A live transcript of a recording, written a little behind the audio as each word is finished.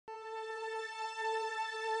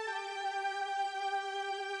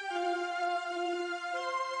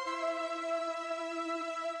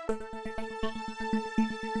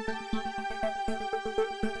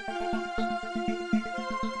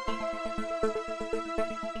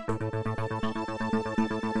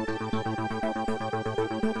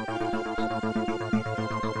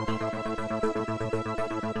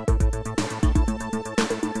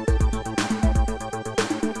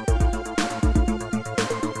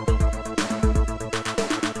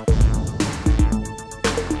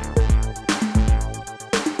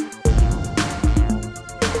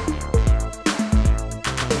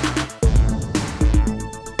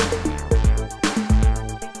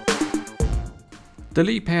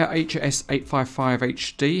The Liebherr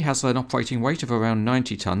HS855HD has an operating weight of around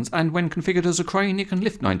 90 tonnes, and when configured as a crane it can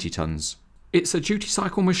lift 90 tonnes. It's a duty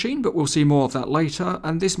cycle machine, but we'll see more of that later,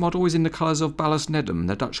 and this model is in the colours of Ballast Nedam,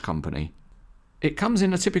 the Dutch company. It comes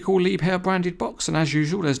in a typical Liebherr branded box, and as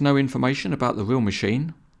usual there's no information about the real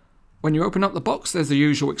machine. When you open up the box there's the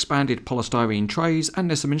usual expanded polystyrene trays, and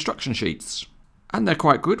there's some instruction sheets. And they're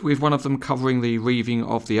quite good, with one of them covering the reeving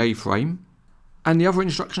of the A-frame. And the other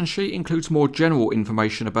instruction sheet includes more general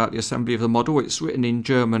information about the assembly of the model. It's written in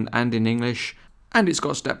German and in English, and it's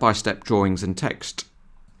got step-by-step drawings and text.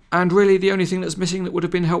 And really the only thing that's missing that would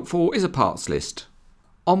have been helpful is a parts list.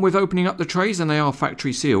 On with opening up the trays, and they are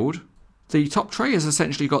factory sealed. The top tray has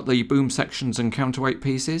essentially got the boom sections and counterweight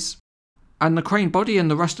pieces, and the crane body and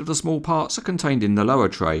the rest of the small parts are contained in the lower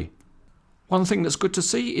tray. One thing that's good to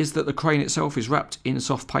see is that the crane itself is wrapped in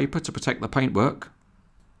soft paper to protect the paintwork.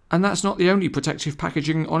 And that's not the only protective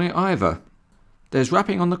packaging on it either. There's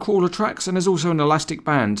wrapping on the crawler tracks, and there's also an elastic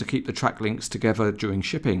band to keep the track links together during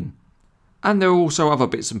shipping. And there are also other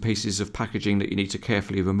bits and pieces of packaging that you need to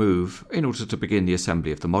carefully remove in order to begin the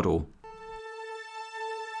assembly of the model.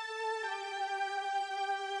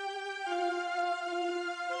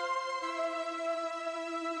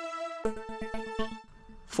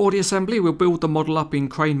 For the assembly we'll build the model up in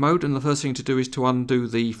crane mode, and the first thing to do is to undo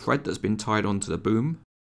the thread that's been tied onto the boom.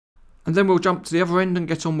 And then we'll jump to the other end and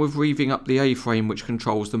get on with reeving up the A-frame which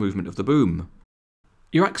controls the movement of the boom.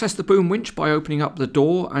 You access the boom winch by opening up the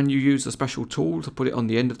door, and you use a special tool to put it on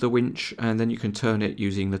the end of the winch, and then you can turn it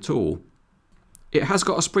using the tool. It has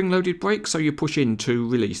got a spring-loaded brake, so you push in to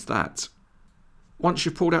release that. Once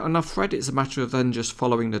you've pulled out enough thread, it's a matter of then just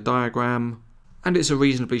following the diagram, and it's a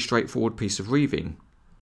reasonably straightforward piece of reeving.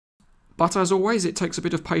 But as always it takes a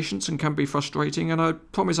bit of patience and can be frustrating, and I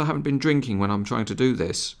promise I haven't been drinking when I'm trying to do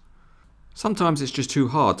this. Sometimes it's just too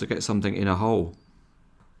hard to get something in a hole.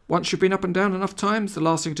 Once you've been up and down enough times, the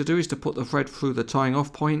last thing to do is to put the thread through the tying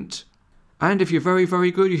off point, and if you're very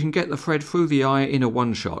good you can get the thread through the eye in a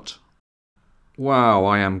one shot. Wow,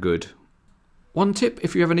 I am good. One tip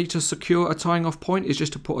if you ever need to secure a tying off point is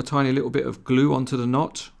just to put a tiny little bit of glue onto the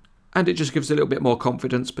knot, and it just gives a little bit more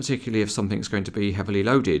confidence, particularly if something's going to be heavily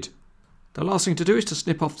loaded. The last thing to do is to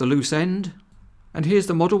snip off the loose end. And here's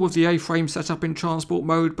the model with the A-frame set up in transport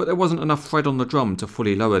mode, but there wasn't enough thread on the drum to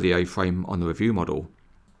fully lower the A-frame on the review model.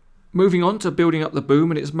 Moving on to building up the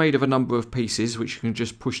boom, and it's made of a number of pieces which you can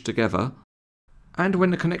just push together. And when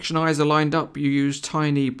the connection eyes are lined up, you use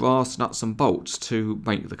tiny brass nuts and bolts to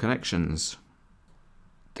make the connections.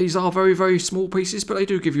 These are very small pieces, but they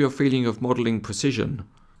do give you a feeling of modelling precision.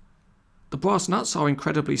 The brass nuts are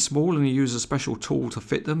incredibly small, and you use a special tool to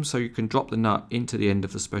fit them, so you can drop the nut into the end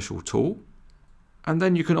of the special tool. And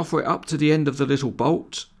then you can offer it up to the end of the little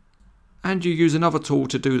bolt, and you use another tool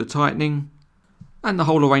to do the tightening, and the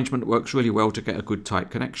whole arrangement works really well to get a good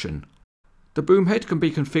tight connection. The boom head can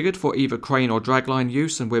be configured for either crane or dragline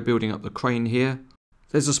use, and we're building up the crane here.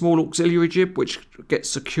 There's a small auxiliary jib which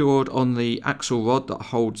gets secured on the axle rod that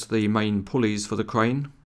holds the main pulleys for the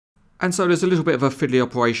crane. And so there's a little bit of a fiddly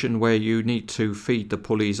operation where you need to feed the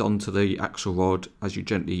pulleys onto the axle rod as you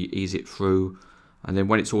gently ease it through. And then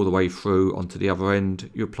when it's all the way through onto the other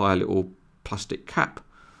end, you apply a little plastic cap,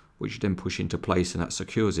 which you then push into place, and that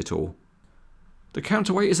secures it all. The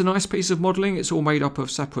counterweight is a nice piece of modelling. It's all made up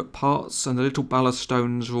of separate parts, and the little ballast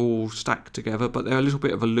stones are all stacked together, but they're a little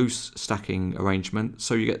bit of a loose stacking arrangement,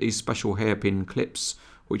 so you get these special hairpin clips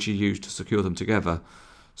which you use to secure them together.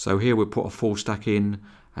 So here we'll put a full stack in,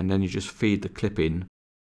 and then you just feed the clip in.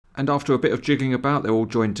 And after a bit of jiggling about, they're all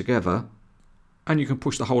joined together, and you can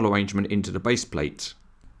push the whole arrangement into the base plate.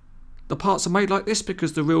 The parts are made like this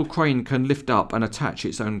because the real crane can lift up and attach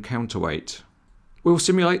its own counterweight. We'll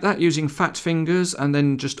simulate that using fat fingers and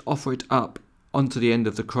then just offer it up onto the end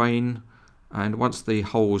of the crane, and once the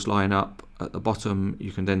holes line up at the bottom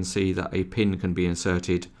you can then see that a pin can be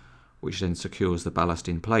inserted which then secures the ballast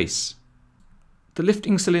in place. The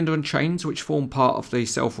lifting cylinder and chains which form part of the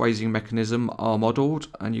self-raising mechanism are modelled,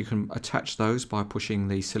 and you can attach those by pushing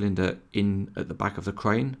the cylinder in at the back of the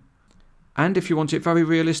crane. And if you want it very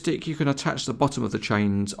realistic, you can attach the bottom of the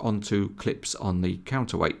chains onto clips on the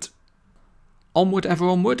counterweight. Onward, ever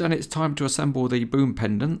onward, and it's time to assemble the boom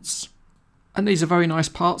pendants. And these are very nice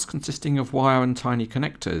parts consisting of wire and tiny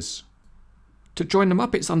connectors. To join them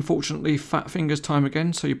up, it's unfortunately fat fingers time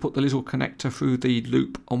again, so you put the little connector through the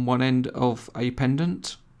loop on one end of a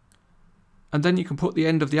pendant. And then you can put the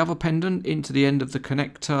end of the other pendant into the end of the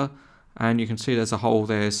connector, and you can see there's a hole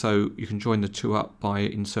there, so you can join the two up by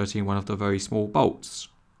inserting one of the very small bolts.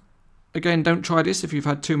 Again, don't try this if you've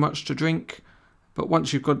had too much to drink, but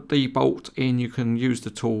once you've got the bolt in, you can use the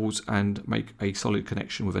tools and make a solid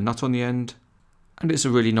connection with a nut on the end, and it's a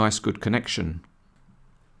really nice, good connection.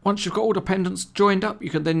 Once you've got all the pendants joined up, you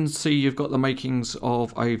can then see you've got the makings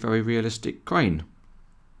of a very realistic crane.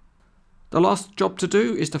 The last job to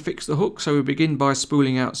do is to fix the hook, so we begin by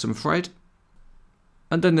spooling out some thread.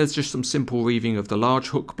 And then there's just some simple reeving of the large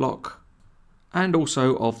hook block, and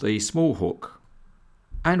also of the small hook.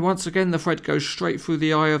 And once again the thread goes straight through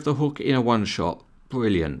the eye of the hook in a one shot.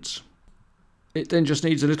 Brilliant. It then just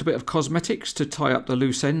needs a little bit of cosmetics to tie up the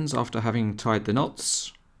loose ends after having tied the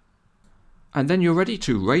knots. And then you're ready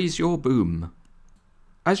to raise your boom.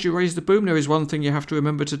 As you raise the boom, there is one thing you have to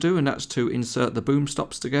remember to do, and that's to insert the boom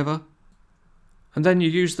stops together. And then you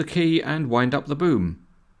use the key and wind up the boom.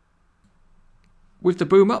 With the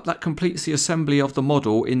boom up, that completes the assembly of the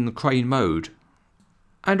model in the crane mode.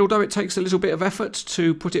 And although it takes a little bit of effort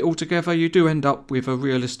to put it all together, you do end up with a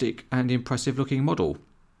realistic and impressive looking model.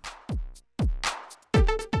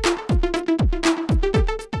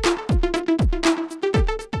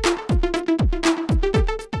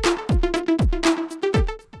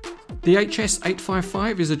 The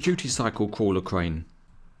HS855 is a duty cycle crawler crane,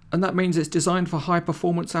 and that means it's designed for high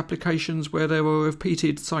performance applications where there are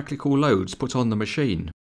repeated cyclical loads put on the machine.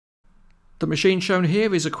 The machine shown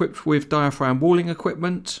here is equipped with diaphragm walling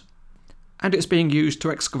equipment, and it's being used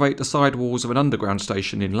to excavate the sidewalls of an underground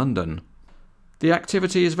station in London. The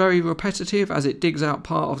activity is very repetitive as it digs out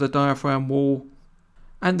part of the diaphragm wall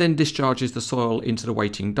and then discharges the soil into the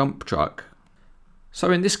waiting dump truck. So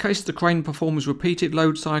in this case the crane performs repeated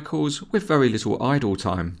load cycles with very little idle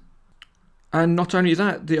time. And not only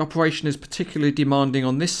that, the operation is particularly demanding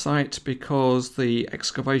on this site because the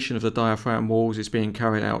excavation of the diaphragm walls is being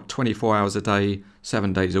carried out 24 hours a day,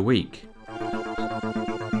 7 days a week.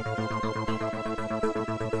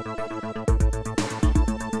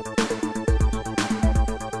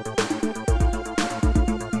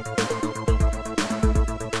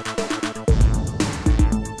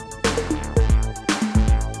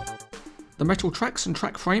 The metal tracks and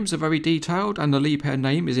track frames are very detailed, and the Liebherr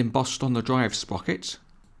name is embossed on the drive sprocket.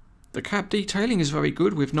 The cab detailing is very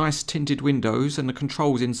good with nice tinted windows, and the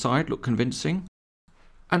controls inside look convincing.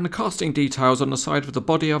 And the casting details on the side of the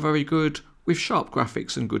body are very good with sharp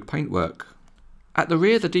graphics and good paintwork. At the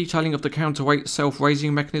rear, the detailing of the counterweight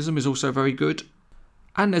self-raising mechanism is also very good,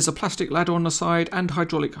 and there's a plastic ladder on the side and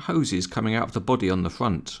hydraulic hoses coming out of the body on the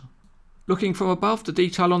front. Looking from above, the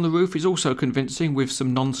detail on the roof is also convincing with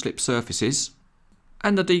some non-slip surfaces,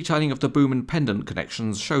 and the detailing of the boom and pendant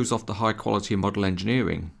connections shows off the high quality model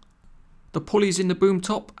engineering. The pulleys in the boom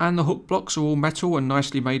top and the hook blocks are all metal and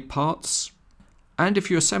nicely made parts, and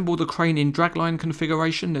if you assemble the crane in dragline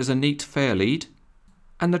configuration, there's a neat fair lead,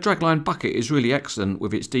 and the dragline bucket is really excellent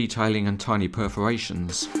with its detailing and tiny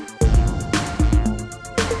perforations.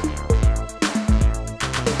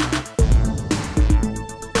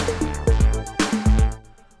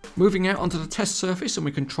 Moving out onto the test surface, and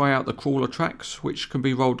we can try out the crawler tracks, which can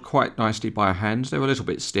be rolled quite nicely by hand. They're a little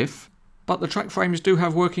bit stiff, but the track frames do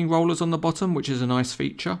have working rollers on the bottom, which is a nice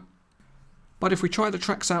feature. But if we try the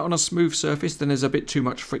tracks out on a smooth surface, then there's a bit too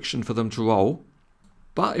much friction for them to roll.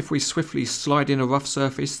 But if we swiftly slide in a rough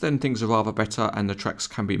surface, then things are rather better and the tracks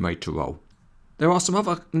can be made to roll. There are some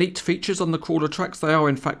other neat features on the crawler tracks. They are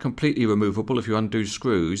in fact completely removable if you undo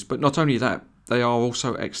screws, but not only that, they are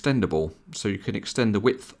also extendable, so you can extend the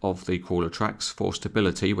width of the crawler tracks for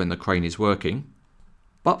stability when the crane is working.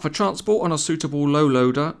 But for transport on a suitable low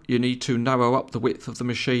loader, you need to narrow up the width of the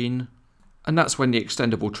machine, and that's when the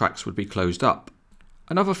extendable tracks would be closed up.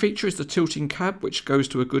 Another feature is the tilting cab, which goes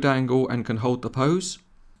to a good angle and can hold the pose.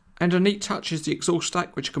 And a neat touch is the exhaust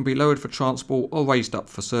stack, which can be lowered for transport or raised up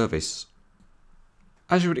for service.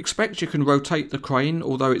 As you would expect, you can rotate the crane,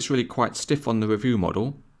 although it's really quite stiff on the review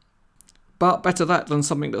model. But better that than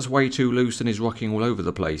something that's way too loose and is rocking all over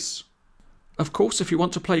the place. Of course, if you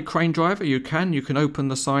want to play crane driver, you can open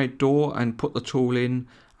the side door and put the tool in,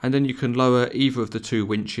 and then you can lower either of the two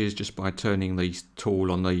winches just by turning the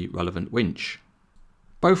tool on the relevant winch.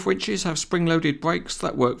 Both winches have spring-loaded brakes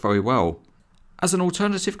that work very well, As an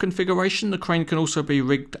alternative configuration, the crane can also be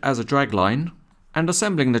rigged as a dragline, and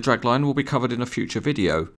assembling the dragline will be covered in a future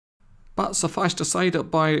video. But suffice to say that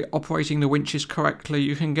by operating the winches correctly,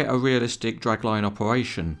 you can get a realistic dragline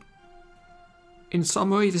operation. In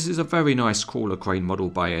summary, this is a very nice crawler crane model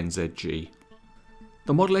by NZG.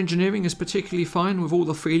 The model engineering is particularly fine, with all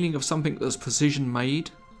the feeling of something that's precision made,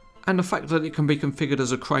 and the fact that it can be configured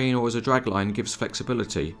as a crane or as a dragline gives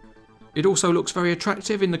flexibility. It also looks very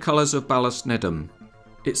attractive in the colours of Ballast Nedam.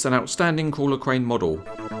 It's an outstanding crawler crane model.